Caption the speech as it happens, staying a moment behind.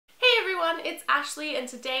everyone, it's Ashley, and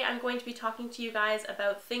today I'm going to be talking to you guys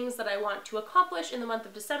about things that I want to accomplish in the month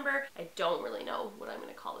of December. I don't really know what I'm going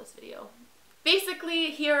to call this video.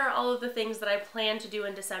 Basically, here are all of the things that I plan to do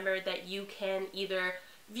in December that you can either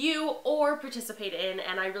view or participate in,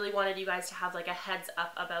 and I really wanted you guys to have like a heads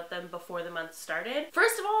up about them before the month started.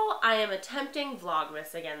 First of all, I am attempting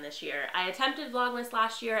Vlogmas again this year. I attempted Vlogmas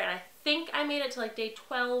last year and I think I made it to like day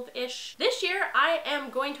 12-ish. This year, I am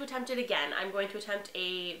going to attempt it again. I'm going to attempt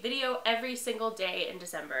a video every single day in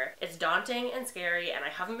December. It's daunting and scary, and I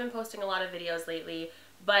haven't been posting a lot of videos lately,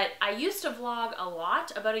 but I used to vlog a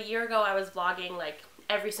lot. About a year ago, I was vlogging like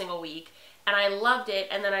every single week, and I loved it,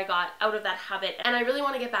 and then I got out of that habit, and I really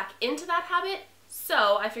want to get back into that habit,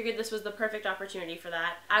 so I figured this was the perfect opportunity for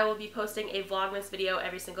that. I will be posting a Vlogmas video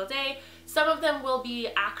every single day. Some of them will be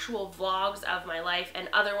actual vlogs of my life, and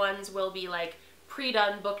other ones will be like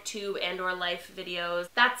pre-done booktube and or life videos.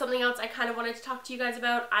 That's something else I kind of wanted to talk to you guys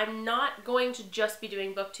about. I'm not going to just be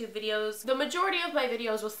doing booktube videos. The majority of my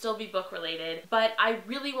videos will still be book related, but I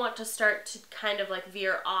really want to start to kind of like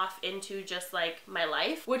veer off into just like my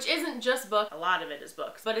life, which isn't just book. A lot of it is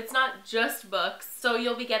books, but it's not just books. So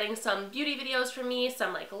you'll be getting some beauty videos from me,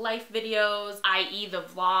 some like life videos, i.e. the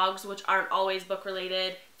vlogs, which aren't always book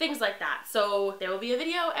related, things like that. So there will be a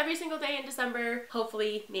video every single day in December.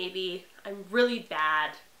 Hopefully, maybe. I'm really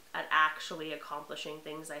bad at actually accomplishing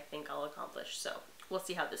things I think I'll accomplish, so we'll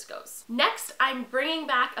see how this goes. Next, I'm bringing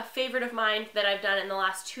back a favorite of mine that I've done in the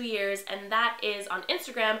last 2 years, and that is on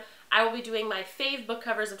Instagram. I will be doing my fave book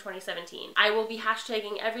covers of 2017. I will be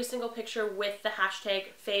hashtagging every single picture with the hashtag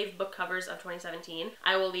fave book covers of 2017.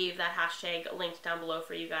 I will leave that hashtag linked down below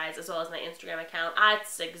for you guys, as well as my Instagram account.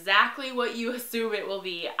 That's exactly what you assume it will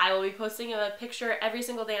be. I will be posting a picture every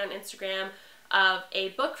single day on Instagram of a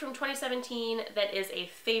book from 2017 that is a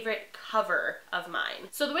favorite cover of mine.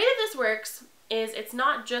 So the way that this works is it's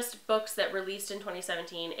not just books that released in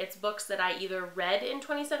 2017, it's books that I either read in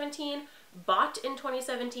 2017, bought in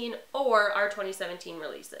 2017, or are 2017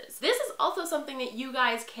 releases. This is also something that you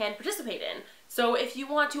guys can participate in. So if you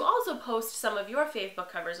want to also post some of your fave book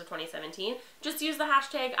covers of 2017, just use the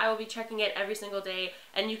hashtag. I will be checking it every single day,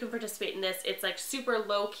 and you can participate in this. It's like super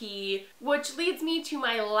low-key, which leads me to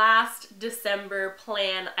my last December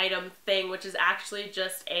plan item thing, which is actually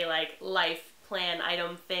just a like life plan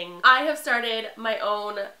item thing. I have started my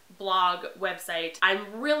own blog website.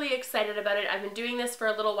 I'm really excited about it. I've been doing this for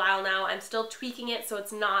a little while now. I'm still tweaking it, so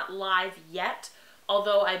it's not live yet.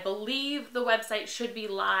 Although I believe the website should be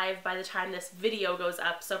live by the time this video goes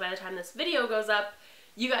up. So by the time this video goes up,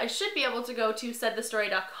 you guys should be able to go to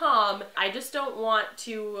saidthestory.com. I just don't want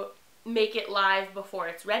to make it live before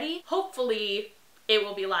it's ready. Hopefully it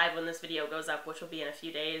will be live when this video goes up, which will be in a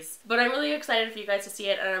few days. But I'm really excited for you guys to see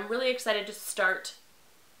it, and I'm really excited to start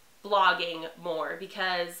blogging more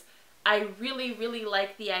because I really, really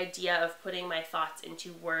like the idea of putting my thoughts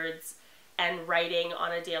into words and writing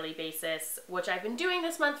on a daily basis, which I've been doing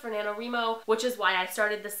this month for NaNoWriMo, which is why I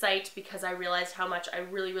started the site, because I realized how much I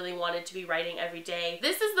really, really wanted to be writing every day.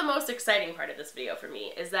 This is the most exciting part of this video for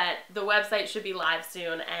me, is that the website should be live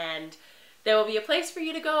soon, and there will be a place for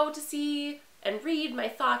you to go to see and read my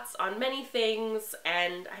thoughts on many things,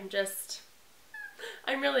 and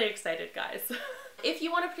I'm really excited, guys. If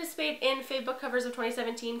you want to participate in fave book covers of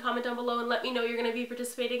 2017, comment down below and let me know you're going to be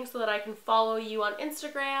participating so that I can follow you on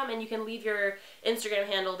Instagram, and you can leave your Instagram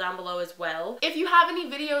handle down below as well. If you have any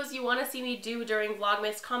videos you want to see me do during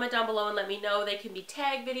Vlogmas, comment down below and let me know. They can be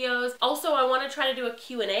tag videos. Also, I want to try to do a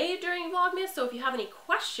Q&A during Vlogmas, so if you have any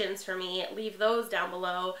questions for me, leave those down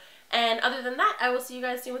below. And other than that, I will see you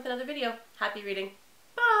guys soon with another video. Happy reading.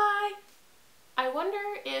 Bye! I wonder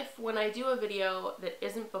if when I do a video that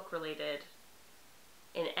isn't book related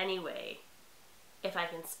in any way, if I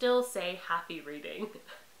can still say happy reading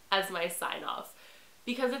as my sign off.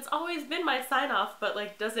 Because it's always been my sign off, but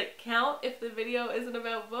like, does it count if the video isn't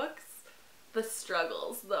about books? The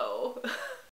struggles though.